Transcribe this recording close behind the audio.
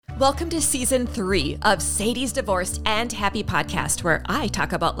Welcome to season 3 of Sadie's Divorced and Happy podcast, where I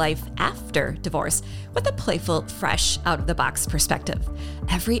talk about life after divorce with a playful, fresh, out-of-the-box perspective.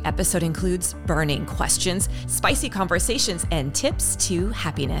 Every episode includes burning questions, spicy conversations, and tips to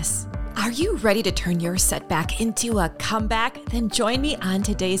happiness. Are you ready to turn your setback into a comeback? Then join me on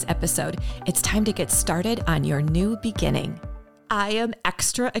today's episode. It's time to get started on your new beginning. I am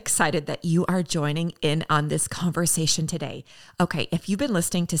extra excited that you are joining in on this conversation today. Okay, if you've been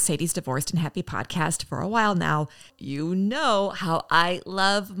listening to Sadie's Divorced and Happy podcast for a while now, you know how I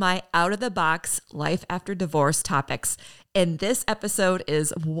love my out-of-the-box life after divorce topics. And this episode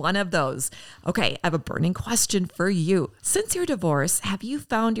is one of those. Okay, I have a burning question for you. Since your divorce, have you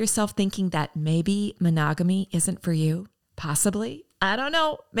found yourself thinking that maybe monogamy isn't for you? Possibly? I don't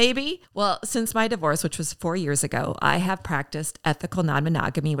know, maybe. Well, since my divorce, which was 4 years ago, I have practiced ethical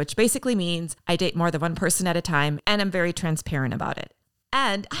non-monogamy, which basically means I date more than one person at a time, and I'm very transparent about it.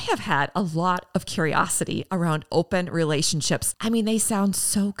 And I have had a lot of curiosity around open relationships. I mean, they sound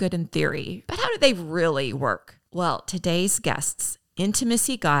so good in theory, but how do they really work? Well, today's guests,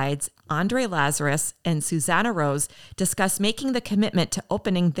 intimacy guides Andre Lazarus and Susanna Rose, discuss making the commitment to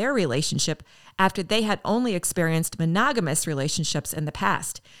opening their relationship after they had only experienced monogamous relationships in the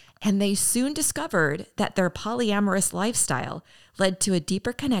past. And they soon discovered that their polyamorous lifestyle led to a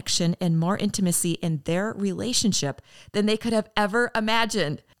deeper connection and more intimacy in their relationship than they could have ever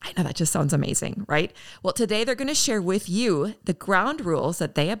imagined. I know that just sounds amazing, right? Well, today they're going to share with you the ground rules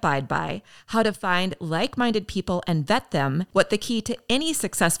that they abide by, how to find like-minded people and vet them, what the key to any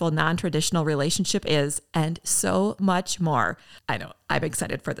successful non-traditional relationship is, and so much more. I know, I'm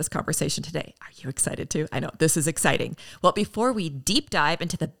excited for this conversation today. Are you excited too? I know, this is exciting. Well, before we deep dive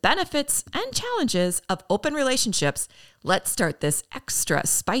into the benefits and challenges of open relationships, let's start this extra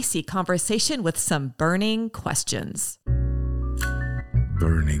spicy conversation with some burning questions.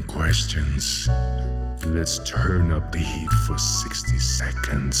 Burning questions. Let's turn up the heat for 60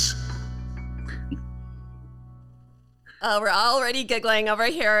 seconds. We're already giggling over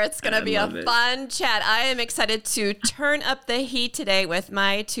here. It's going to be a fun chat. I am excited to turn up the heat today with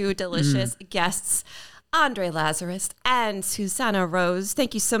my two delicious guests, Andre Lazarus and Susanna Rose.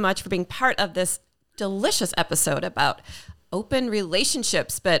 Thank you so much for being part of this delicious episode about open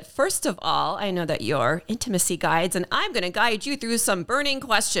relationships. But first of all, I know that you're intimacy guides, and I'm going to guide you through some burning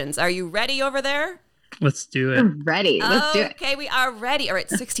questions. Are you ready over there? Let's do it. I'm ready. Let's do it. Okay, we are ready. All right,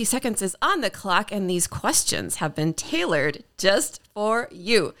 60 seconds is on the clock, and these questions have been tailored just for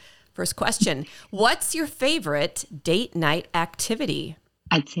you. First question, what's your favorite date night activity?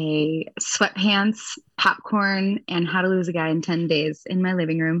 I'd say sweatpants, popcorn, and How to Lose a Guy in 10 Days in my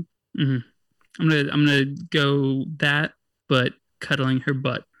living room. Mm-hmm. I'm gonna go that, but cuddling her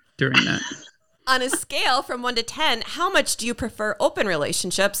butt during that. On a scale from 1 to 10, how much do you prefer open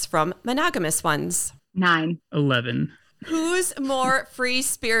relationships from monogamous ones? 9. 11. Who's more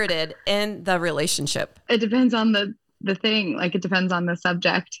free-spirited in the relationship? It depends on the thing. Like, it depends on the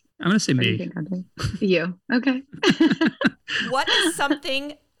subject. I'm gonna say me. You. Okay. What is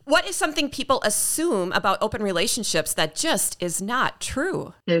something people assume about open relationships that just is not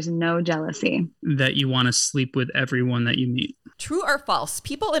true? There's no jealousy. That you want to sleep with everyone that you meet. True or false?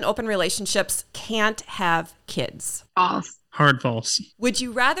 People in open relationships can't have kids. False. Hard false. Would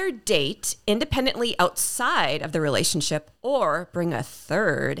you rather date independently outside of the relationship or bring a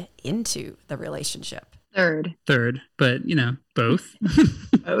third into the relationship? Third, but both.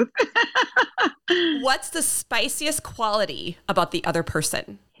 Both. What's the spiciest quality about the other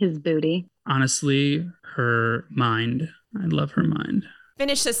person? His booty. Honestly, her mind. I love her mind.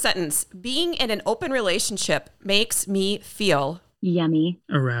 Finish this sentence. Being in an open relationship makes me feel yummy.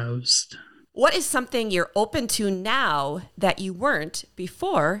 Aroused. What is something you're open to now that you weren't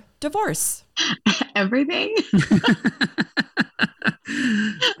before divorce? Everything.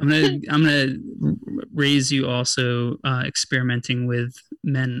 I'm gonna raise you also experimenting with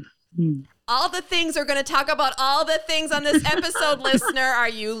men. All the things we're going to talk about, all the things on this episode, listener. Are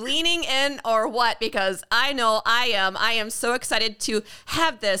you leaning in or what? Because I know I am. I am so excited to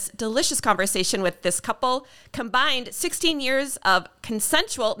have this delicious conversation with this couple. Combined 16 years of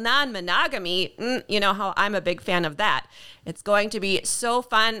consensual non-monogamy. You know how I'm a big fan of that. It's going to be so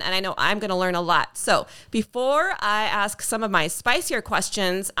fun, and I know I'm going to learn a lot. So before I ask some of my spicier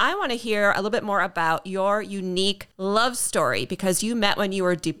questions, I want to hear a little bit more about your unique love story, because you met when you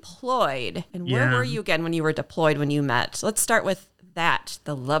were deployed. And where were you again when you were deployed when you met? Let's start with that,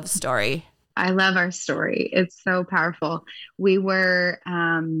 the love story. I love our story. It's so powerful. We were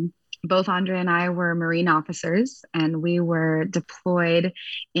both Andre and I were Marine officers, and we were deployed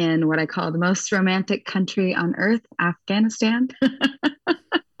in what I call the most romantic country on earth, Afghanistan.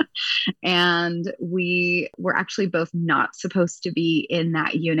 And we were actually both not supposed to be in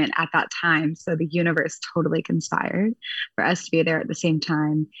that unit at that time. So the universe totally conspired for us to be there at the same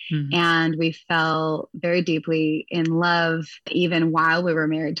time. Mhm. And we fell very deeply in love. Even while we were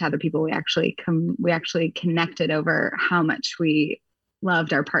married to other people, we actually connected over how much we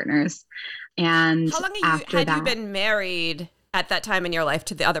loved our partners. And how long after had you been married at that time in your life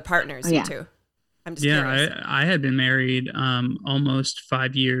to the other partners, you two? I'm just curious. I had been married almost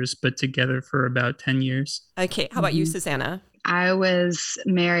 5 years, but together for about 10 years. Okay. How about you, Susanna? I was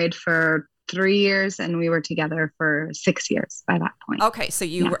married for 3 years and we were together for 6 years by that point. Okay. So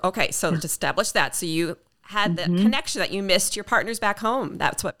so to establish that. So you had the connection that you missed your partners back home.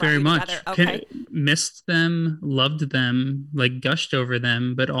 That's what brought Very you much. together. Okay. Missed them, loved them, like gushed over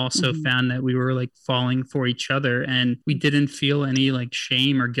them, but also found that we were like falling for each other, and we didn't feel any like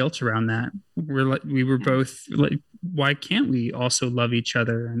shame or guilt around that. We were both like, why can't we also love each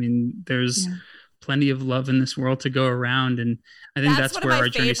other? I mean, there's plenty of love in this world to go around, and I think that's where our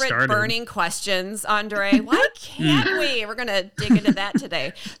journey started. One of my favorite burning questions, Andre. Why can't we? We're going to dig into that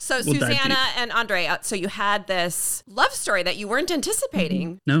today. So Susanna and Andre, so you had this love story that you weren't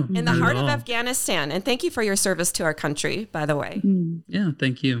anticipating in the heart of Afghanistan. And thank you for your service to our country, by the way. Yeah,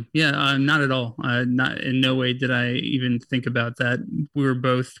 thank you. Yeah, not at all. Not in no way did I even think about that. We were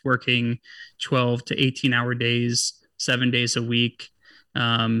both working 12 to 18-hour days, 7 days a week,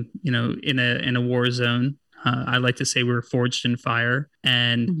 in a war zone. I like to say we were forged in fire.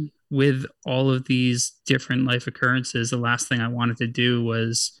 And with all of these different life occurrences, the last thing I wanted to do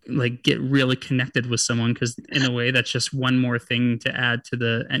was like get really connected with someone, because in a way that's just one more thing to add to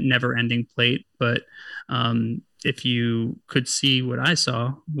the never ending plate. But if you could see what I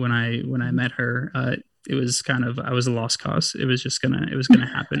saw when I met her, it was I was a lost cause. It was gonna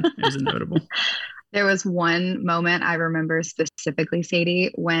happen. It was inevitable. There was one moment I remember specifically,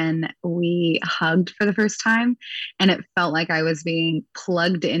 Sadie, when we hugged for the first time, and it felt like I was being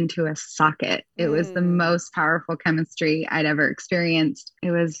plugged into a socket. It was the most powerful chemistry I'd ever experienced.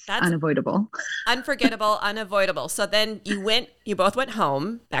 It was unavoidable. Unforgettable, unavoidable. So then you both went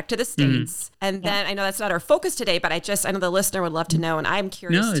home back to the States. And then I know that's not our focus today, but I know the listener would love to know, and I'm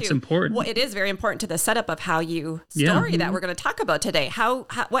curious too. No, it's important. Well, it is very important to the setup of how story that we're going to talk about today.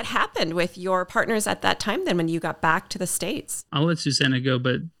 What happened with your partners at that time then when you got back to the States? I'll let Susanna go,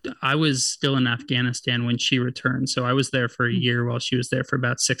 but I was still in Afghanistan when she returned. So I was there for a year while she was there for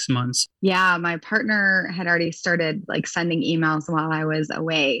about 6 months. Yeah, my partner had already started like sending emails while I was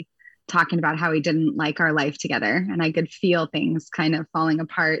away, talking about how he didn't like our life together. And I could feel things kind of falling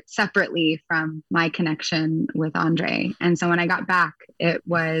apart separately from my connection with Andre. And so when I got back, it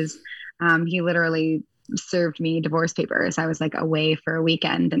was, he literally served me divorce papers. I was like away for a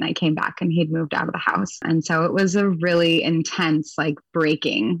weekend and I came back and he'd moved out of the house. And so it was a really intense like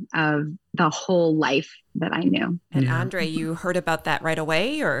breaking of the whole life that I knew. And Andre, you heard about that right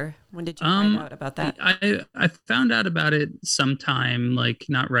away, or when did you find out about that? I found out about it sometime, like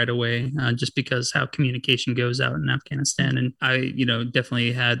not right away, just because how communication goes out in Afghanistan. And I,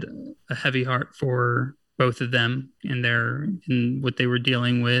 definitely had a heavy heart for both of them in what they were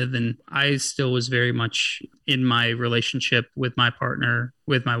dealing with. And I still was very much in my relationship with my partner,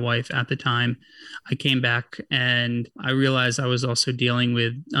 with my wife at the time. I came back and I realized I was also dealing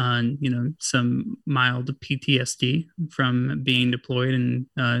with, some mild PTSD from being deployed. And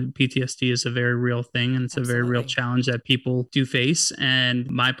PTSD is a very real thing. And it's a very real challenge that people do face. And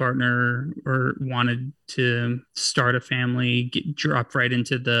my partner wanted to start a family, drop right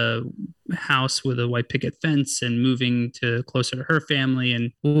into the house with a white picket fence and moving to closer to her family.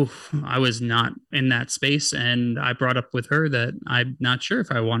 And I was not in that space. And I brought up with her that I'm not sure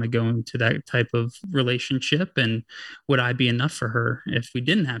if I want to go into that type of relationship, and would I be enough for her if we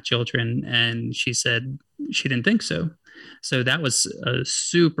didn't have children? And she said she didn't think so. So that was a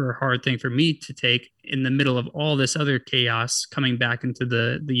super hard thing for me to take in the middle of all this other chaos coming back into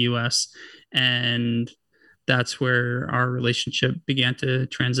the US. And that's where our relationship began to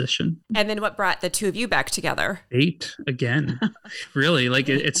transition. And then what brought the two of you back together? Fate again. Really, like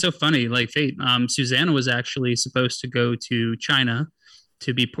it's so funny, like fate. Susanna was actually supposed to go to China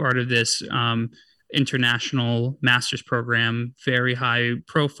to be part of this international master's program, very high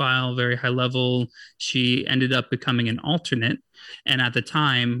profile, very high level. She ended up becoming an alternate. And at the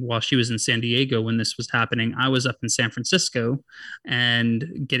time, while she was in San Diego when this was happening, I was up in San Francisco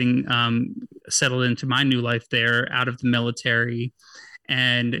and getting settled into my new life there, out of the military.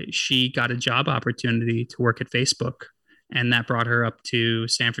 And she got a job opportunity to work at Facebook. And that brought her up to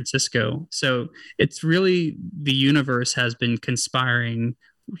San Francisco. So it's really, the universe has been conspiring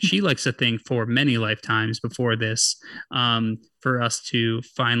she likes to think for many lifetimes before this, for us to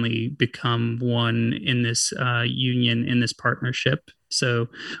finally become one in this union, in this partnership. So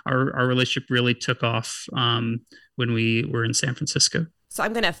our relationship really took off when we were in San Francisco. So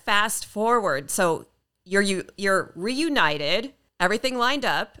I'm going to fast forward. So you're reunited, everything lined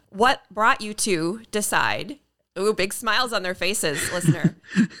up. What brought you to decide? Ooh, big smiles on their faces, listener.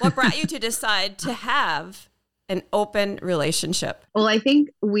 What brought you to decide to have an open relationship? Well, I think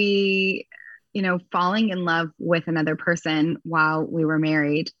we, falling in love with another person while we were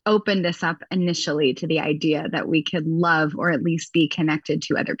married opened us up initially to the idea that we could love or at least be connected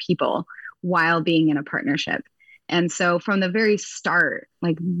to other people while being in a partnership. And so from the very start,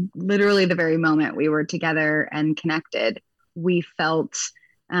 like literally the very moment we were together and connected, we felt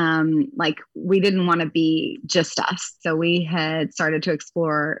like we didn't want to be just us. So we had started to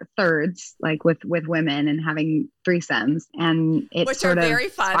explore thirds, like with women and having threesomes, and it which sort are of very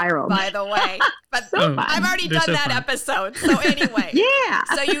fun, spiraled. by the way. But So fun. I've already They're done so that fun. episode. So anyway, Yeah.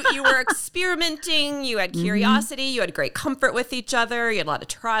 So you were experimenting, you had curiosity, you had great comfort with each other, you had a lot of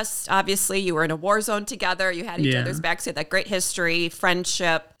trust. Obviously, you were in a war zone together, you had each Yeah. other's backs, you had that great history,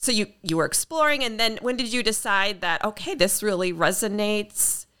 friendship. So you were exploring, and then when did you decide that, okay, this really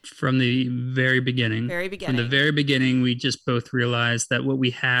resonates? From the very beginning. Very From beginning. the very beginning, we just both realized that what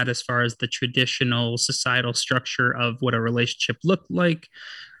we had as far as the traditional societal structure of what a relationship looked like,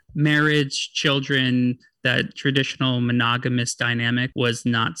 marriage, children, that traditional monogamous dynamic was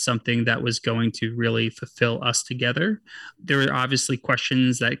not something that was going to really fulfill us together. There were obviously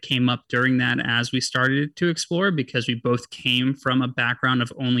questions that came up during that as we started to explore, because we both came from a background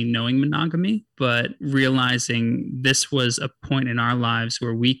of only knowing monogamy, but realizing this was a point in our lives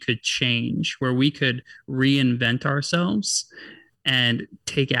where we could change, where we could reinvent ourselves and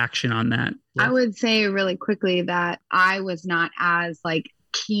take action on that. I would say really quickly that I was not as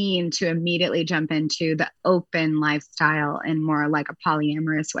keen to immediately jump into the open lifestyle in more like a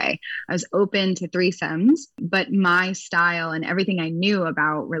polyamorous way. I was open to threesomes, but my style and everything I knew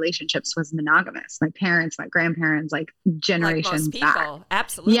about relationships was monogamous. My parents, my grandparents, generations like most back. people,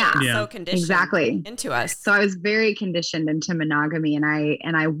 absolutely. Yeah. It's Yeah. so conditioned Exactly. into us. So I was very conditioned into monogamy, and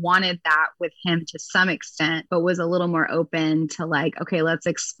I wanted that with him to some extent, but was a little more open to okay, let's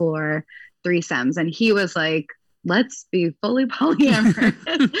explore threesomes. And he was like, let's be fully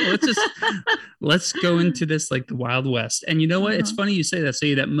polyamorous. let's go into this like the Wild West. And you know what? It's funny you say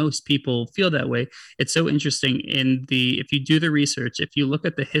that most people feel that way. It's so interesting if you do the research, if you look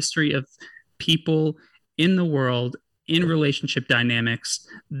at the history of people in the world in relationship dynamics,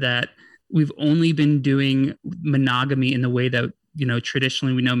 that we've only been doing monogamy in the way that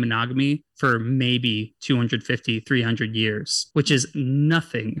traditionally we know monogamy for maybe 250, 300 years, which is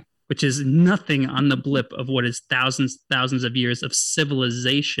nothing on the blip of what is thousands of years of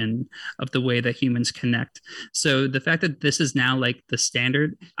civilization of the way that humans connect. So the fact that this is now like the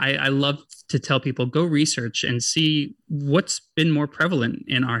standard, I love to tell people, go research and see what's been more prevalent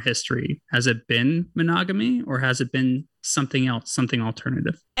in our history. Has it been monogamy, or has it been something else, something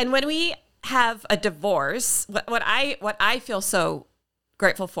alternative? And when we have a divorce, what I feel so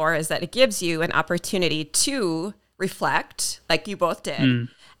grateful for is that it gives you an opportunity to reflect, like you both did,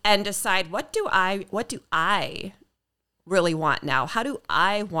 and decide, what do I really want now? How do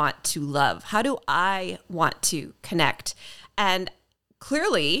I want to love? How do I want to connect? And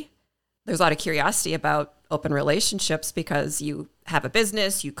clearly, there's a lot of curiosity about open relationships because you have a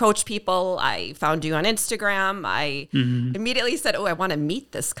business, you coach people. I found you on Instagram. I immediately said, oh, I want to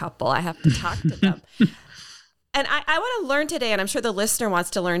meet this couple. I have to talk to them. And I want to learn today, and I'm sure the listener wants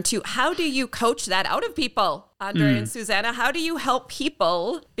to learn too, how do you coach that out of people? Andre and Susanna, how do you help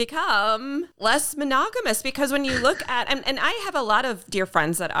people become less monogamous? Because when you look at, and I have a lot of dear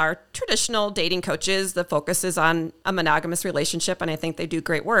friends that are traditional dating coaches, the focus is on a monogamous relationship, and I think they do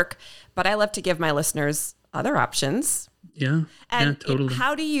great work. But I love to give my listeners other options. Yeah. And totally.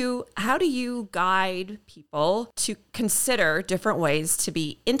 how do you guide people to consider different ways to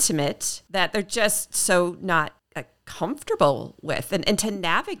be intimate that they're just so not comfortable with, and to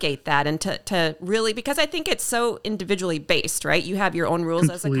navigate that, and to really, because I think it's so individually based, right? You have your own rules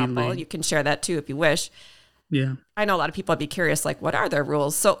as a couple. Completely. You can share that too if you wish. Yeah. I know a lot of people would be curious, like, what are their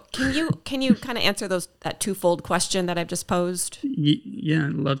rules? So can you kind of answer that twofold question that I've just posed? Yeah.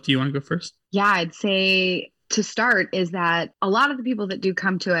 Love. Do you want to go first? Yeah, I'd say to start is that a lot of the people that do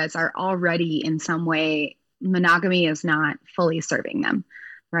come to us are already in some way, monogamy is not fully serving them,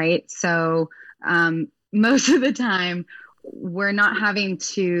 right? So most of the time, we're not having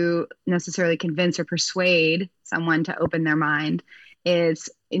to necessarily convince or persuade someone to open their mind. It's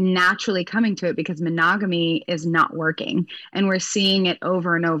naturally coming to it because monogamy is not working. And we're seeing it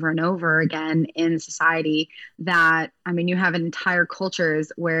over and over and over again in society that, I mean, you have entire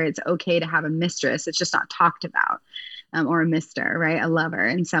cultures where it's okay to have a mistress. It's just not talked about, or a mister, right? A lover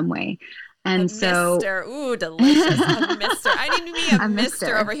in some way. And so, mister. Ooh, delicious. A mister. I need me a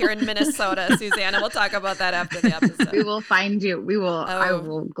mister over here in Minnesota, Susanna. We'll talk about that after the episode. We will find you. I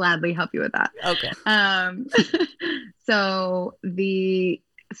will gladly help you with that. Okay. So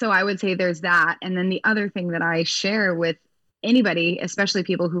I would say there's that. And then the other thing that I share with anybody, especially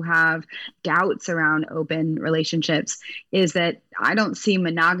people who have doubts around open relationships, is that I don't see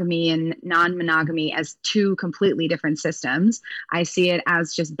monogamy and non-monogamy as two completely different systems. I see it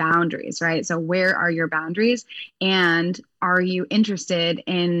as just boundaries, right? So where are your boundaries? And are you interested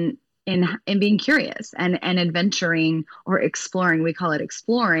in being curious and adventuring or exploring? We call it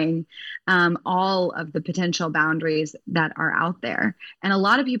exploring all of the potential boundaries that are out there. And a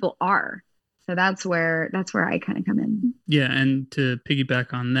lot of people are. So that's where I kind of come in. Yeah. And to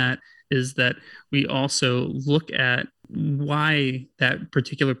piggyback on that is that we also look at why that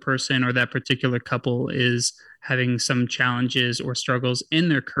particular person or that particular couple is having some challenges or struggles in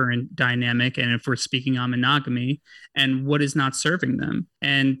their current dynamic. And if we're speaking on monogamy, and what is not serving them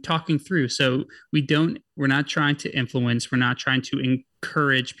and talking through. So we're not trying to influence, we're not trying to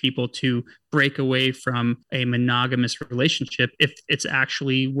encourage people to break away from a monogamous relationship if it's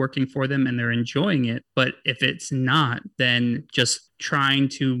actually working for them and they're enjoying it. But if it's not, then just trying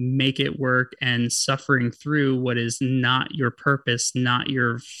to make it work and suffering through what is not your purpose, not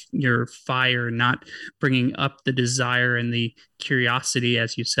your fire, not bringing up the desire and the curiosity,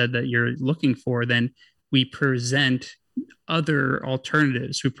 as you said, that you're looking for, then we present other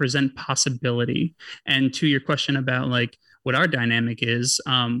alternatives. We present possibility. And to your question about like what our dynamic is,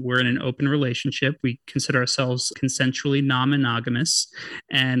 we're in an open relationship. We consider ourselves consensually non-monogamous,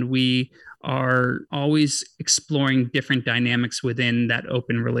 and we are always exploring different dynamics within that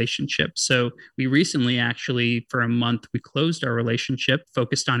open relationship. So we recently actually, for a month, we closed our relationship,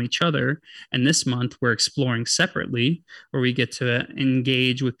 focused on each other. And this month we're exploring separately, where we get to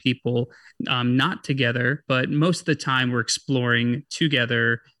engage with people not together, but most of the time we're exploring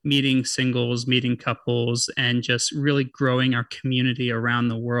together, meeting singles, meeting couples, and just really growing our community around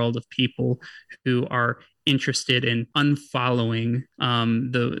the world of people who are interested in unfollowing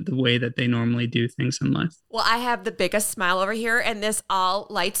the way that they normally do things in life. Well, I have the biggest smile over here, and this all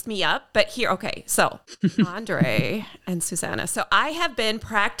lights me up. But here, okay, so Andre and Susanna. So I have been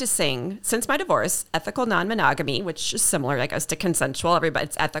practicing since my divorce ethical non-monogamy, which is similar, I guess, to consensual. Everybody,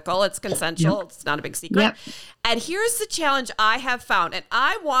 it's ethical, it's consensual, yep. It's not a big secret. Yep. And here's the challenge I have found, and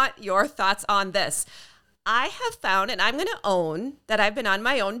I want your thoughts on this. I have found, and I'm going to own that I've been on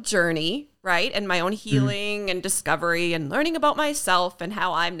my own journey, right? And my own healing and discovery and learning about myself and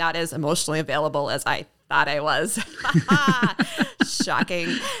how I'm not as emotionally available as I thought I was. Shocking.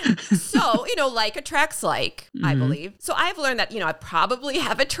 So, like attracts like, I believe. So I've learned that, I probably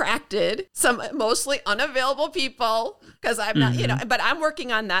have attracted some emotionally unavailable people because I'm not, but I'm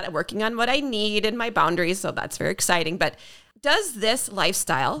working on that. I'm working on what I need and my boundaries. So that's very exciting. But does this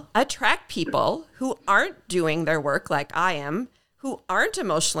lifestyle attract people who aren't doing their work like I am, who aren't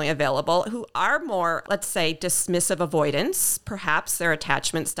emotionally available, who are more, let's say, dismissive avoidance? Perhaps their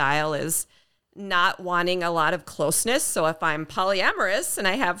attachment style is not wanting a lot of closeness. So if I'm polyamorous and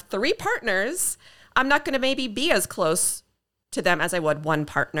I have 3 partners, I'm not going to maybe be as close to them as I would one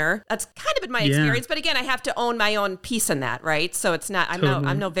partner. That's kind of been my experience. But again, I have to own my own piece in that, right? So it's not,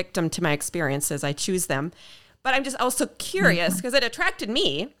 I'm no victim to my experiences. I choose them. But I'm just also curious because it attracted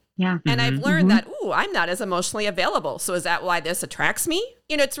me. Yeah. And I've learned that, I'm not as emotionally available. So is that why this attracts me?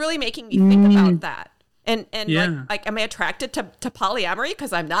 It's really making me think about that. And like, am I attracted to polyamory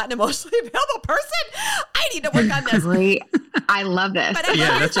because I'm not an emotionally available person? I need to work on this. Great. I love this.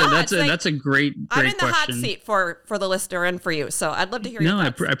 That's a great I'm in the question. hot seat for the listener and for you. So I'd love to hear your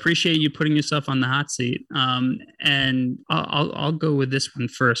thoughts. I appreciate you putting yourself on the hot seat. And I'll go with this one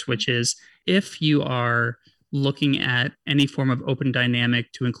first, which is if you are looking at any form of open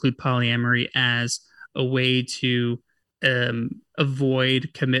dynamic to include polyamory as a way to avoid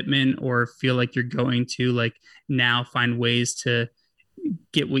commitment or feel like you're going to like now find ways to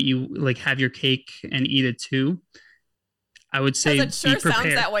get what you like, have your cake and eat it too. I would say it sure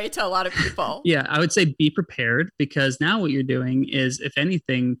sounds that way to a lot of people. Yeah, I would say be prepared, because now what you're doing is, if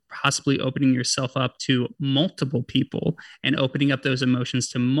anything, possibly opening yourself up to multiple people and opening up those emotions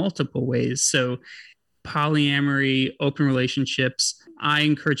to multiple ways. So polyamory, open relationships, I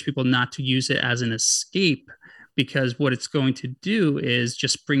encourage people not to use it as an escape, because what it's going to do is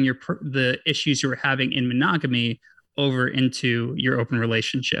just bring the issues you were having in monogamy over into your open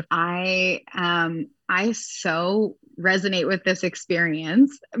relationship? I so resonate with this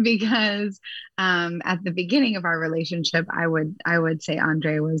experience because at the beginning of our relationship, I would say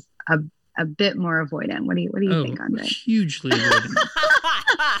Andre was a bit more avoidant. What do you think, Andre? Hugely avoidant.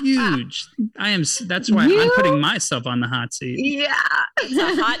 Huge. That's why I'm putting myself on the hot seat. Yeah. It's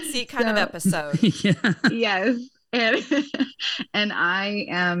a hot seat kind of episode. Yeah. Yes. And I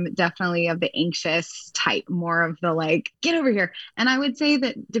am definitely of the anxious type, more of the like, get over here. And I would say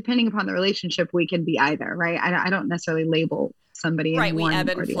that depending upon the relationship, we can be either, right? I don't necessarily label somebody right. in We one ebb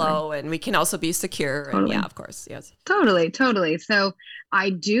or and the flow, other. and we can also be secure. Totally. And yeah, of course. Yes. Totally. So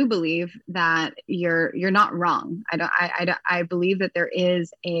I do believe that you're not wrong. I believe that there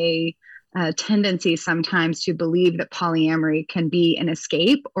is a tendency sometimes to believe that polyamory can be an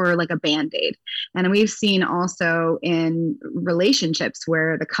escape or like a band-aid. And we've seen also in relationships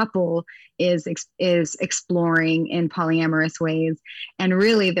where the couple is exploring in polyamorous ways, and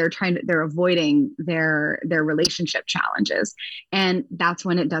really they're avoiding their relationship challenges. And that's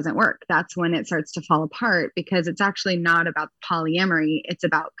when it doesn't work. That's when it starts to fall apart, because it's actually not about polyamory. It's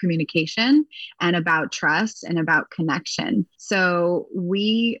about communication and about trust and about connection. So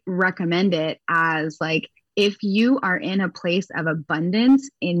we recommend it as like, if you are in a place of abundance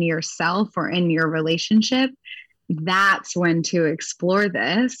in yourself or in your relationship, that's when to explore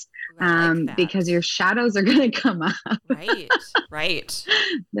this, because your shadows are going to come up. Right.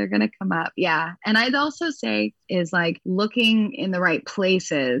 They're going to come up. Yeah. And I'd also say is like looking in the right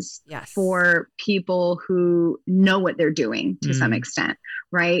places for people who know what they're doing to some extent.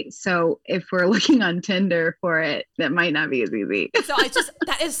 Right. So if we're looking on Tinder for it, that might not be as easy. So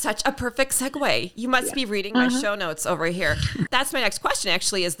that is such a perfect segue. You must be reading my show notes over here. That's my next question,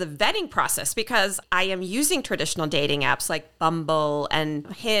 actually, is the vetting process, because I am using traditional dating apps like Bumble and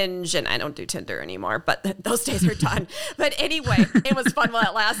Hinge, and I don't do Tinder anymore, but those days are done. But anyway, it was fun while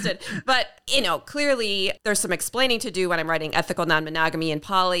it lasted. But, clearly there's some explaining to do when I'm writing ethical non-monogamy and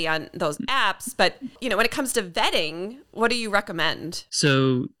poly on those apps. But, when it comes to vetting, what do you recommend?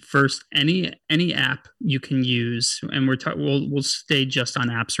 So first, any app you can use, and we'll stay just on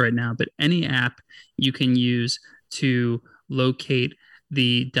apps right now, but any app you can use to locate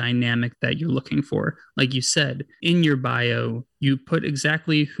the dynamic that you're looking for. Like you said, in your bio, you put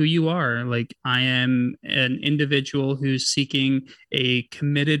exactly who you are. Like, I am an individual who's seeking a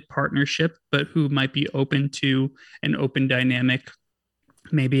committed partnership, but who might be open to an open dynamic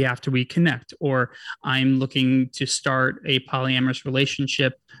maybe after we connect, or I'm looking to start a polyamorous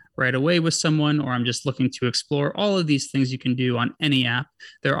relationship right away with someone, or I'm just looking to explore. All of these things you can do on any app.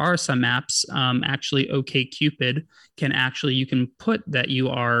 There are some apps, actually OkCupid you can put that you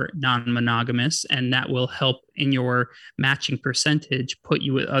are non-monogamous, and that will help in your matching percentage put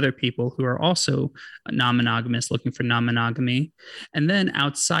you with other people who are also non-monogamous, looking for non-monogamy. And then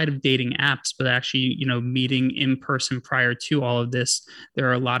outside of dating apps, but actually, meeting in person prior to all of this, there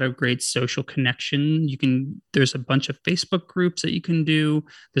are a lot of great social connection. There's a bunch of Facebook groups that you can do.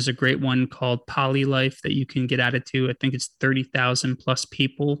 There's a great one called Poly Life that you can get added to. I think it's 30,000 plus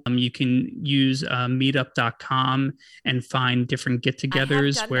people. You can use meetup.com and find different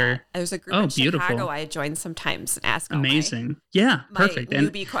get-togethers where there's a group in Chicago I joined sometimes and ask amazing. Yeah, perfect. My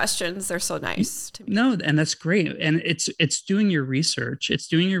newbie questions. They're so nice to me. No, and that's great. And it's doing your research. It's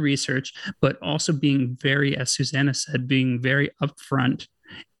doing your research, but also being very, as Susanna said, being very upfront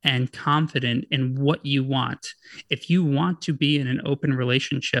and confident in what you want. If you want to be in an open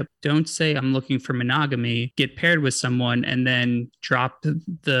relationship, don't say I'm looking for monogamy, get paired with someone, and then drop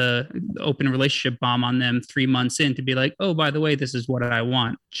the open relationship bomb on them 3 months in to be like, oh, by the way, this is what I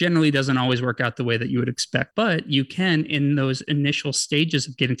want. Generally doesn't always work out the way that you would expect, but you can, in those initial stages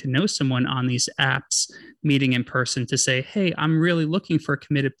of getting to know someone on these apps, meeting in person, to say, hey, I'm really looking for a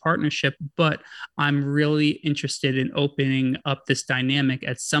committed partnership, but I'm really interested in opening up this dynamic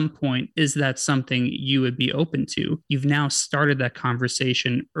at some point. Is that something you would be open to? You've now started that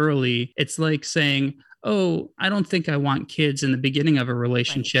conversation early. It's like saying, oh, I don't think I want kids in the beginning of a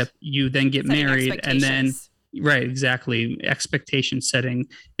relationship. Right. You then get married, and then right, exactly. Expectation setting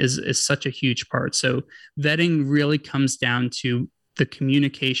is such a huge part. So vetting really comes down to the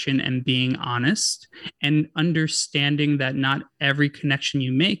communication and being honest and understanding that not every connection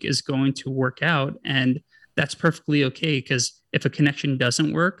you make is going to work out. And that's perfectly okay, because if a connection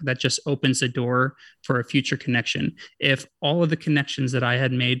doesn't work, that just opens the door for a future connection. If all of the connections that I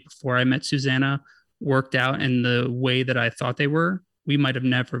had made before I met Susanna worked out in the way that I thought they were, we might have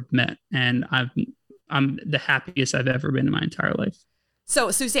never met. And I'm the happiest I've ever been in my entire life. So,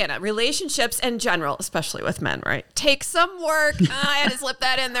 Susanna, relationships in general, especially with men, right? Take some work. I had to slip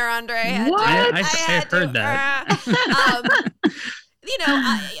that in there, Andre. I heard that.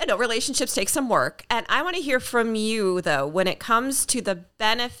 Relationships take some work. And I want to hear from you, though, when it comes to the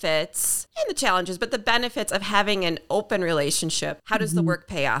benefits and the challenges, but the benefits of having an open relationship. How does the work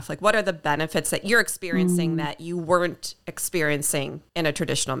pay off? Like, what are the benefits that you're experiencing that you weren't experiencing in a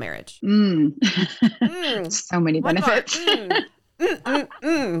traditional marriage? So many benefits. I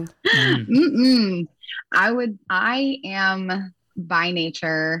am by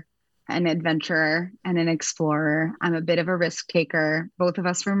nature an adventurer and an explorer. I'm a bit of a risk taker. Both of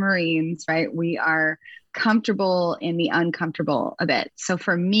us were Marines, right? We are comfortable in the uncomfortable a bit. So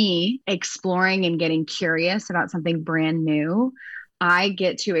for me, exploring and getting curious about something brand new, I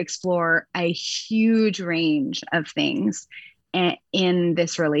get to explore a huge range of things in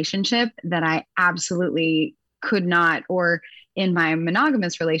this relationship that I absolutely could not, or in my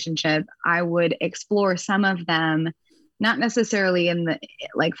monogamous relationship, I would explore some of them, not necessarily in the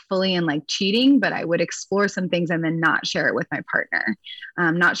fully in cheating, but I would explore some things and then not share it with my partner,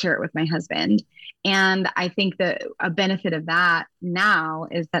 not share it with my husband. And I think that a benefit of that now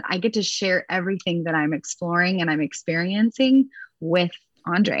is that I get to share everything that I'm exploring and I'm experiencing with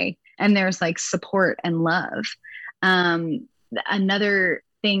Andre. And there's support and love. Another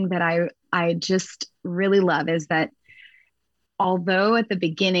thing that I just really love is that although at the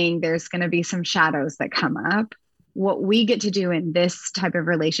beginning there's going to be some shadows that come up, what we get to do in this type of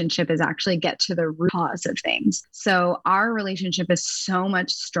relationship is actually get to the root cause of things. So our relationship is so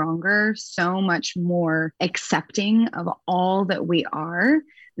much stronger, so much more accepting of all that we are,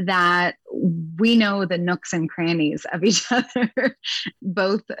 that we know the nooks and crannies of each other,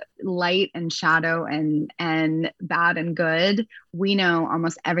 both light and shadow and bad and good. We know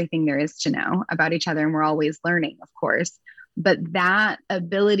almost everything there is to know about each other, and we're always learning, of course. But that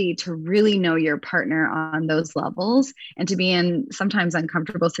ability to really know your partner on those levels and to be in sometimes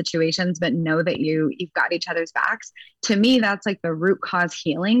uncomfortable situations, but know that you've got each other's backs, to me, that's the root cause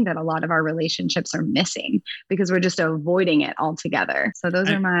healing that a lot of our relationships are missing because we're just avoiding it altogether. So those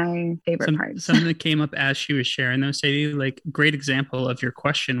are my favorite parts. Something that came up as she was sharing those, Sadie, great example of your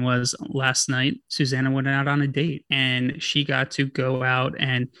question was last night, Susanna went out on a date and she got to go out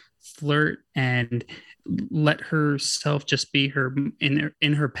and flirt and let herself just be her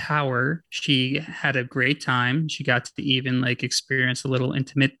in her power. She had a great time. She got to even experience a little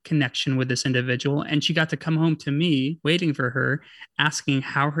intimate connection with this individual, and she got to come home to me waiting for her, asking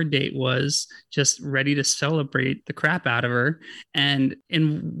how her date was, just ready to celebrate the crap out of her. And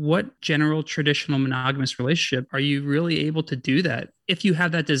in what general traditional monogamous relationship are you really able to do that? If you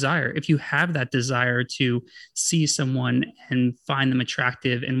have that desire, to see someone and find them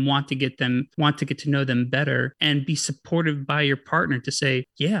attractive and want to get to know them better and be supportive by your partner to say,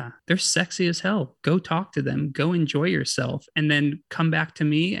 yeah, they're sexy as hell. Go talk to them, go enjoy yourself, and then come back to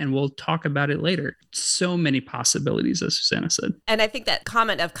me and we'll talk about it later. So many possibilities, as Susanna said. And I think that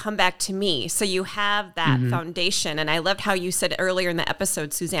comment of come back to me. So you have that foundation. And I loved how you said earlier in the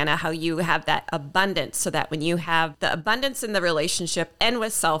episode, Susanna, how you have that abundance, so that when you have the abundance in the relationship and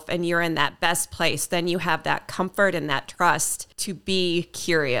with self and you're in that best place, then you have that comfort and that trust to be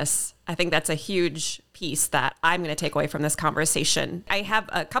curious. I think that's a huge piece that I'm going to take away from this conversation. I have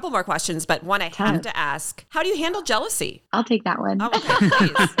a couple more questions, but one I have to ask, how do you handle jealousy? I'll take that one. Oh, okay,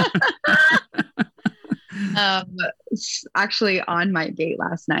 please. Actually, on my date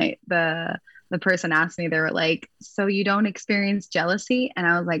last night, the person asked me, they were like, so you don't experience jealousy? And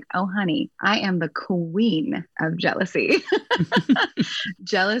I was like, oh, honey, I am the queen of jealousy.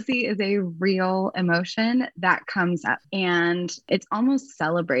 Jealousy is a real emotion that comes up, and it's almost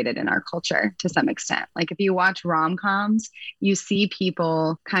celebrated in our culture to some extent. If you watch rom-coms, you see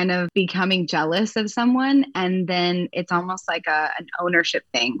people kind of becoming jealous of someone, and then it's almost like an ownership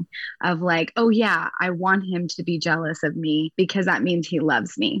thing of oh yeah, I want him to be jealous of me because that means he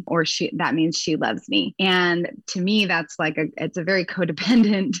loves me, or that means she loves me. And to me, that's it's a very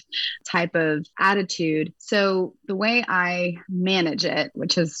codependent type of attitude. So the way I manage it,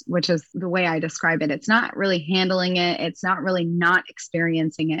 which is the way I describe it, it's not really handling it. It's not really not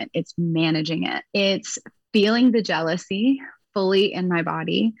experiencing it. It's managing it. It's feeling the jealousy fully in my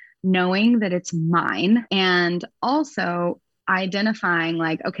body, knowing that it's mine, and also identifying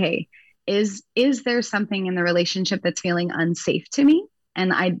okay, is there something in the relationship that's feeling unsafe to me?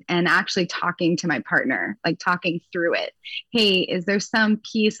 And actually talking to my partner, talking through it. Hey, is there some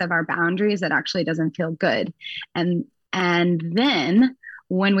piece of our boundaries that actually doesn't feel good? And then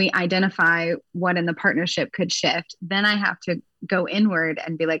when we identify what in the partnership could shift, then I have to go inward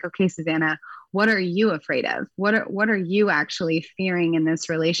and be like, okay, Susanna, what are you afraid of? What are you actually fearing in this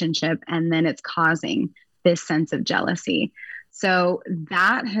relationship? And then it's causing this sense of jealousy. So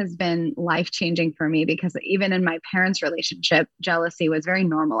that has been life-changing for me, because even in my parents' relationship, jealousy was very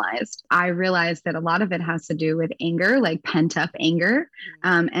normalized. I realized that a lot of it has to do with anger, like pent-up anger,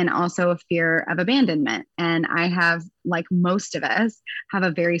 and also a fear of abandonment. And I have, like most of us, have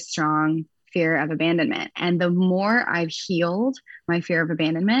a very strong fear of abandonment. And the more I've healed my fear of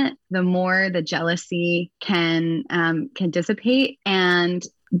abandonment, the more the jealousy can dissipate, and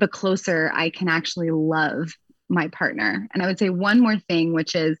the closer I can actually love my partner. And I would say one more thing,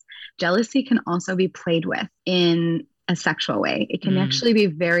 which is jealousy can also be played with in a sexual way. It can actually be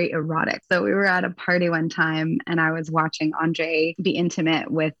very erotic. So we were at a party one time and I was watching Andre be intimate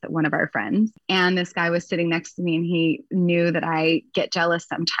with one of our friends. And this guy was sitting next to me and he knew that I get jealous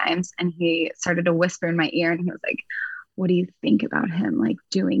sometimes. And he started to whisper in my ear and he was like, what do you think about him like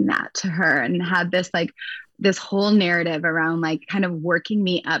doing that to her? And had this whole narrative around like kind of working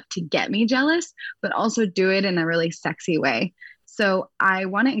me up to get me jealous, but also do it in a really sexy way. So I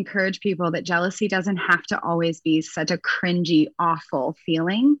want to encourage people that jealousy doesn't have to always be such a cringy, awful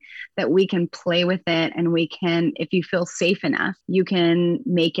feeling, that we can play with it. And we can, if you feel safe enough, you can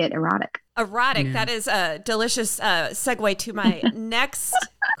make it erotic. Erotic. Yeah. That is a delicious segue to my next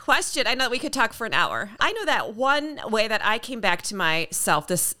question. I know that we could talk for an hour. I know that one way that I came back to myself,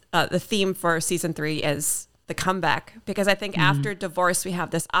 the theme for season 3 is the comeback, because I think after divorce, we have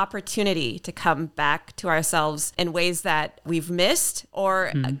this opportunity to come back to ourselves in ways that we've missed,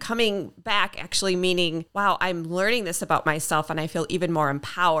 or coming back actually meaning, wow, I'm learning this about myself and I feel even more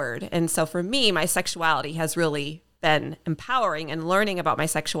empowered. And so for me, my sexuality has really been empowering and learning about my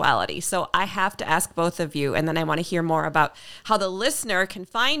sexuality. So I have to ask both of you, and then I want to hear more about how the listener can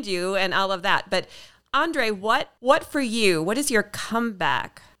find you and all of that. But Andre, what for you? What is your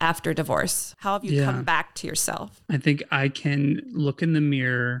comeback after divorce? How have you come back to yourself? I think I can look in the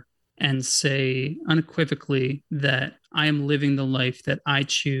mirror and say unequivocally that I am living the life that I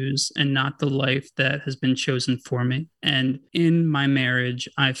choose and not the life that has been chosen for me. And in my marriage,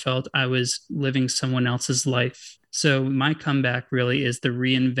 I felt I was living someone else's life. So my comeback really is the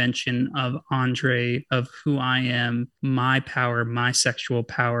reinvention of Andre, of who I am, my power, my sexual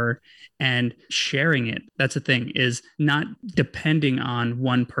power, and sharing it. That's the thing, is not depending on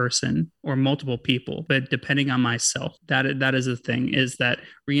one person or multiple people, but depending on myself. That is the thing, is that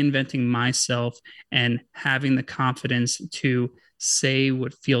reinventing myself and having the confidence to say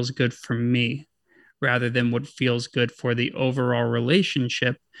what feels good for me, rather than what feels good for the overall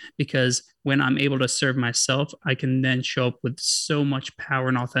relationship. Because when I'm able to serve myself, I can then show up with so much power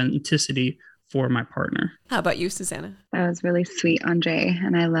and authenticity for my partner. How about you, Susanna? That was really sweet, Andre.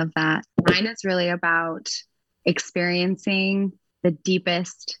 And I love that. Mine is really about experiencing the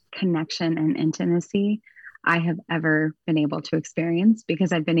deepest connection and intimacy I have ever been able to experience,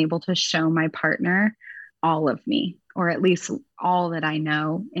 because I've been able to show my partner all of me, or at least all that I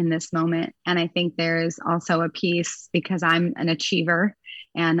know in this moment. And I think there's also a piece, because I'm an achiever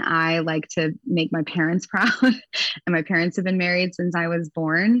and I like to make my parents proud. And my parents have been married since I was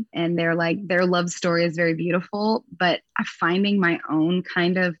born, and their love story is very beautiful, but finding my own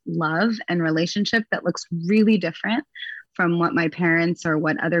kind of love and relationship that looks really different from what my parents or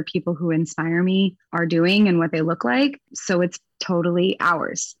what other people who inspire me are doing and what they look like. So it's totally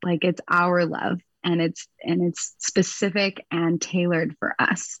ours. Like, it's our love. And it's specific and tailored for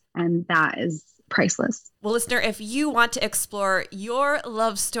us. And that is priceless. Well, listener, if you want to explore your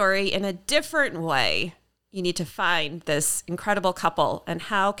love story in a different way, you need to find this incredible couple. And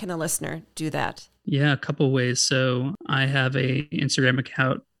how can a listener do that? Yeah, a couple ways. So I have a Instagram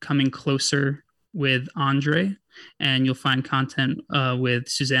account, Coming Closer with Andre, and you'll find content with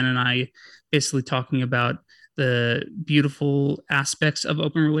Susanna and I basically talking about the beautiful aspects of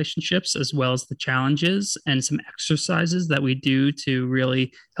open relationships, as well as the challenges, and some exercises that we do to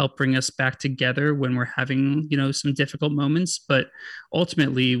really help bring us back together when we're having, some difficult moments. But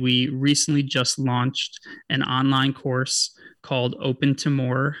ultimately, we recently just launched an online course called Open to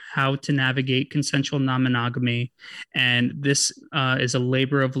More: How to Navigate Consensual Non-Monogamy. And this is a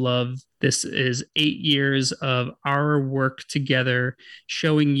labor of love. This is 8 years of our work together,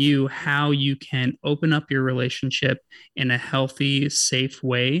 showing you how you can open up your relationship in a healthy, safe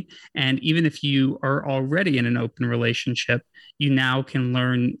way. And even if you are already in an open relationship, you now can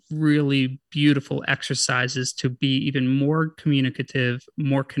learn really beautiful exercises to be even more communicative,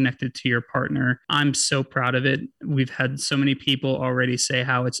 more connected to your partner. I'm so proud of it. We've had so many people already say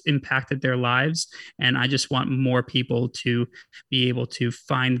how it's impacted their lives. And I just want more people to be able to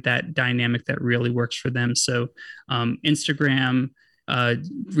find that dynamic that really works for them. So Instagram,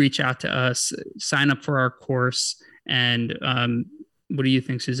 reach out to us, sign up for our course. And what do you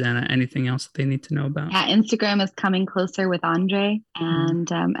think, Susanna? Anything else that they need to know about? Yeah, Instagram is Coming Closer with Andre, and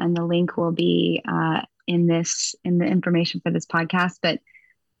the link will be in the information for this podcast. But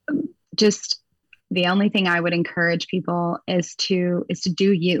just the only thing I would encourage people is to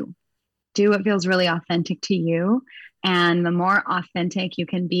do you. Do what feels really authentic to you. And the more authentic you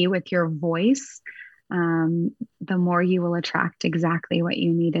can be with your voice, the more you will attract exactly what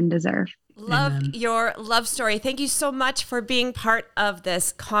you need and deserve. Love your love story. Thank you so much for being part of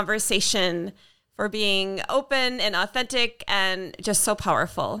this conversation, for being open and authentic and just so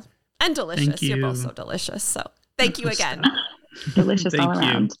powerful and delicious. Thank you. You're both so delicious. So thank you again. Delicious all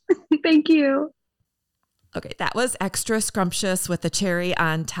around. Thank you. Okay, that was extra scrumptious with the cherry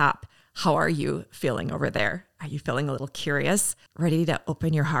on top. How are you feeling over there? Are you feeling a little curious? Ready to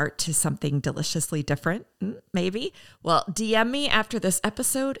open your heart to something deliciously different? Maybe? Well, DM me after this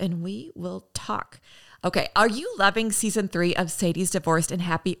episode and we will talk. Okay, are you loving season 3 of Sadie's Divorced and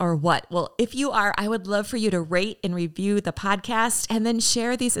Happy or what? Well, if you are, I would love for you to rate and review the podcast and then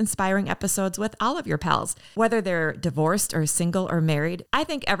share these inspiring episodes with all of your pals. Whether they're divorced or single or married, I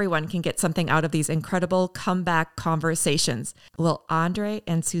think everyone can get something out of these incredible comeback conversations. Well, Andre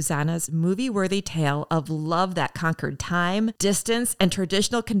and Susanna's movie-worthy tale of love that conquered time, distance, and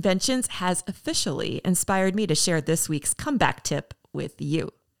traditional conventions has officially inspired me to share this week's comeback tip with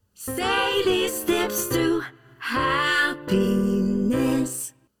you. Sadie's Tips to Happiness.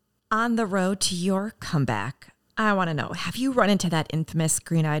 On the road to your comeback, I want to know, have you run into that infamous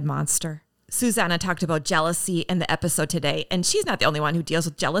green-eyed monster? Susanna talked about jealousy in the episode today, and she's not the only one who deals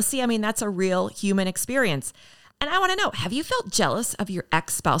with jealousy. I mean, that's a real human experience. And I want to know, have you felt jealous of your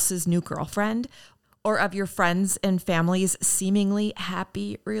ex-spouse's new girlfriend? Or of your friends and family's seemingly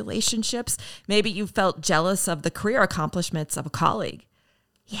happy relationships? Maybe you felt jealous of the career accomplishments of a colleague.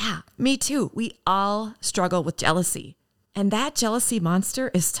 Yeah, me too. We all struggle with jealousy. And that jealousy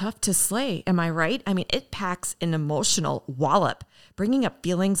monster is tough to slay, am I right? I mean, it packs an emotional wallop, bringing up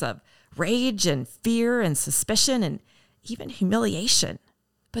feelings of rage and fear and suspicion and even humiliation.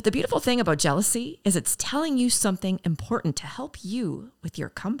 But the beautiful thing about jealousy is it's telling you something important to help you with your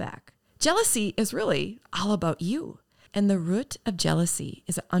comeback. Jealousy is really all about you. And the root of jealousy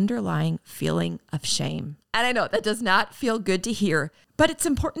is an underlying feeling of shame. And I know that does not feel good to hear, but it's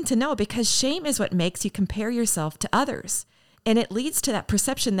important to know because shame is what makes you compare yourself to others. And it leads to that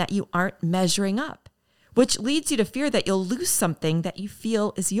perception that you aren't measuring up, which leads you to fear that you'll lose something that you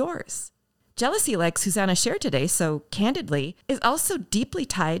feel is yours. Jealousy, like Susanna shared today so candidly, is also deeply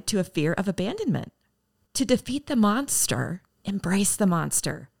tied to a fear of abandonment. To defeat the monster, embrace the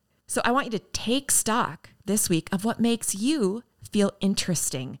monster. So I want you to take stock this week of what makes you feel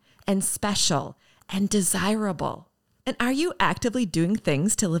interesting and special and desirable. And are you actively doing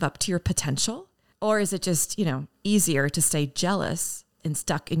things to live up to your potential? Or is it just, easier to stay jealous and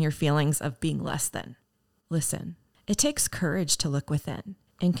stuck in your feelings of being less than? Listen, it takes courage to look within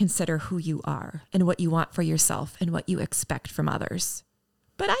and consider who you are and what you want for yourself and what you expect from others.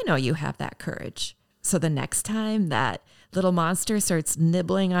 But I know you have that courage. So the next time that little monster starts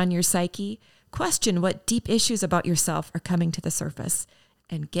nibbling on your psyche, question what deep issues about yourself are coming to the surface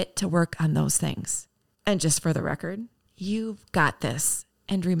and get to work on those things. And just for the record, you've got this.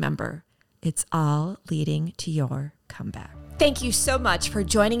 And remember, it's all leading to your comeback. Thank you so much for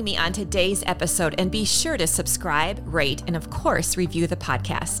joining me on today's episode, and be sure to subscribe, rate, and of course, review the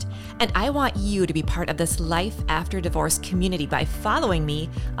podcast. And I want you to be part of this Life After Divorce community by following me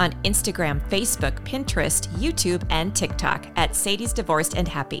on Instagram, Facebook, Pinterest, YouTube, and TikTok at Sadie's Divorced and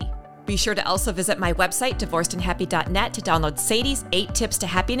Happy. Be sure to also visit my website, divorcedandhappy.net, to download Sadie's 8 Tips to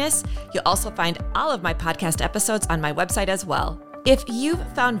Happiness. You'll also find all of my podcast episodes on my website as well. If you've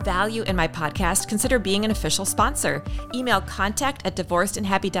found value in my podcast, consider being an official sponsor. Email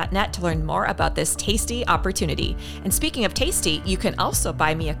contact@divorcedandhappy.net to learn more about this tasty opportunity. And speaking of tasty, you can also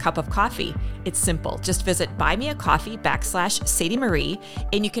buy me a cup of coffee. It's simple. Just visit buymeacoffee.com/Sadie Marie,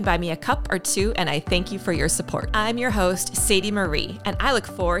 and you can buy me a cup or two, and I thank you for your support. I'm your host, Sadie Marie, and I look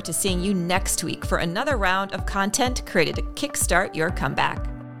forward to seeing you next week for another round of content created to kickstart your comeback.